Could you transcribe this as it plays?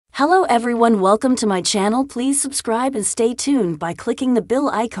Hello everyone, welcome to my channel. Please subscribe and stay tuned by clicking the bell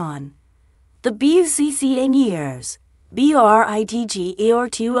icon. The Buccaneers,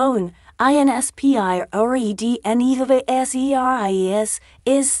 Bridgerton, INSPIREDNEVSERIS,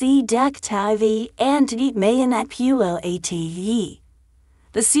 is Seductive and Mayonnaise.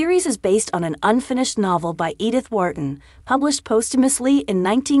 The series is based on an unfinished novel by Edith Wharton, published posthumously in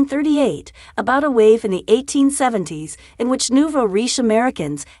 1938, about a wave in the 1870s in which nouveau riche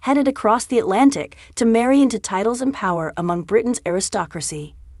Americans headed across the Atlantic to marry into titles and power among Britain's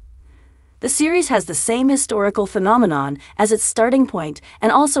aristocracy. The series has the same historical phenomenon as its starting point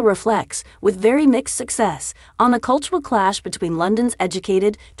and also reflects, with very mixed success, on the cultural clash between London's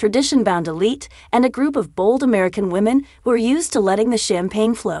educated, tradition-bound elite and a group of bold American women who are used to letting the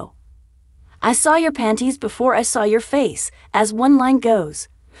champagne flow. "I saw your panties before I saw your face," as one line goes.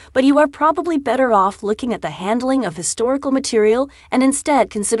 But you are probably better off looking at the handling of historical material and instead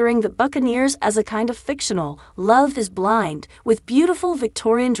considering the Buccaneers as a kind of fictional Love is Blind with beautiful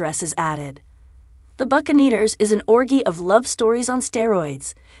Victorian dresses added. The Buccaneers is an orgy of love stories on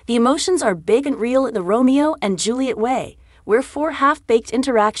steroids. The emotions are big and real in the Romeo and Juliet way, where four half-baked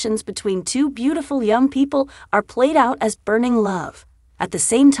interactions between two beautiful young people are played out as burning love. At the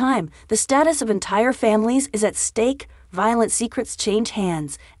same time, the status of entire families is at stake. Violent secrets change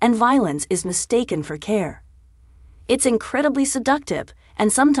hands, and violence is mistaken for care. It's incredibly seductive, and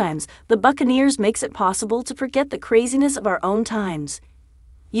sometimes the Buccaneers makes it possible to forget the craziness of our own times.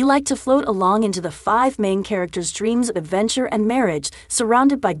 You like to float along into the five main characters' dreams of adventure and marriage,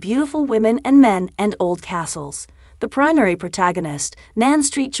 surrounded by beautiful women and men and old castles. The primary protagonist, Nan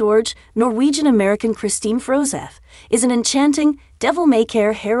Street George, Norwegian-American Christine Froseth, is an enchanting,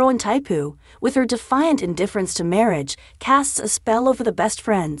 devil-may-care heroine type who, with her defiant indifference to marriage, casts a spell over the best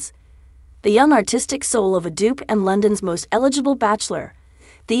friends. The young artistic soul of a dupe and London's most eligible bachelor,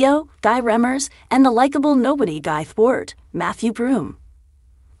 Theo, Guy Remmers, and the likable nobody Guy Thwart, Matthew Broome.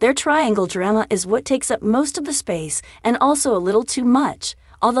 Their triangle drama is what takes up most of the space and also a little too much.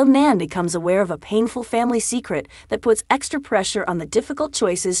 Although Nan becomes aware of a painful family secret that puts extra pressure on the difficult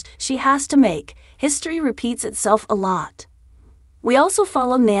choices she has to make, history repeats itself a lot. We also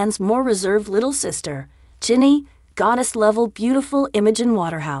follow Nan's more reserved little sister, Ginny, goddess-level beautiful Imogen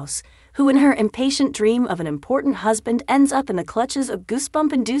Waterhouse, who in her impatient dream of an important husband ends up in the clutches of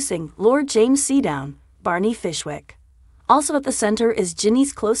goosebump-inducing Lord James Seadown, Barney Fishwick. Also at the center is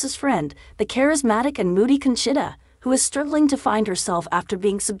Ginny's closest friend, the charismatic and moody Conchita, who is struggling to find herself after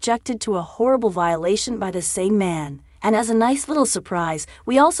being subjected to a horrible violation by the same man. And as a nice little surprise,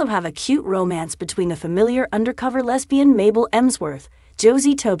 we also have a cute romance between a familiar undercover lesbian Mabel Emsworth,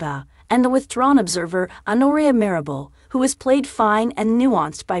 Josie Toba, and the withdrawn observer Honoria Marable, who is played fine and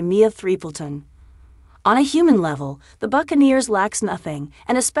nuanced by Mia Threepleton. On a human level, the Buccaneers lacks nothing,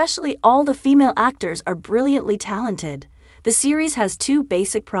 and especially all the female actors are brilliantly talented. The series has two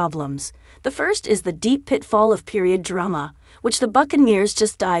basic problems. The first is the deep pitfall of period drama, which the Buccaneers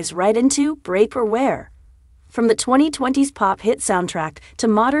just dives right into, break or wear. From the 2020s pop hit soundtrack to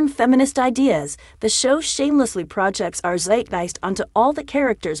modern feminist ideas, the show shamelessly projects our zeitgeist onto all the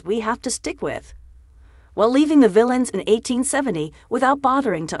characters we have to stick with, while leaving the villains in 1870 without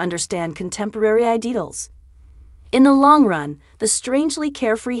bothering to understand contemporary ideals. In the long run, the strangely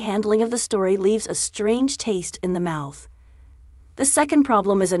carefree handling of the story leaves a strange taste in the mouth. The second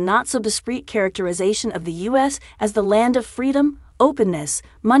problem is a not-so-discreet characterization of the U.S. as the land of freedom, openness,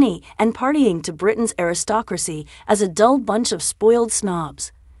 money, and partying to Britain's aristocracy as a dull bunch of spoiled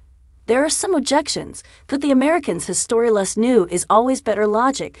snobs. There are some objections. Could the Americans' history less new is always better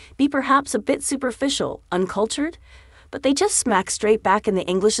logic be perhaps a bit superficial, uncultured? But they just smack straight back in the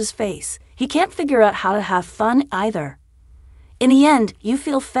English's face. He can't figure out how to have fun either. In the end, you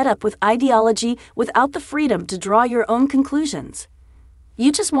feel fed up with ideology without the freedom to draw your own conclusions.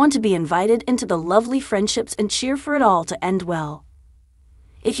 You just want to be invited into the lovely friendships and cheer for it all to end well.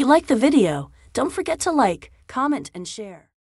 If you like the video, don't forget to like, comment, and share.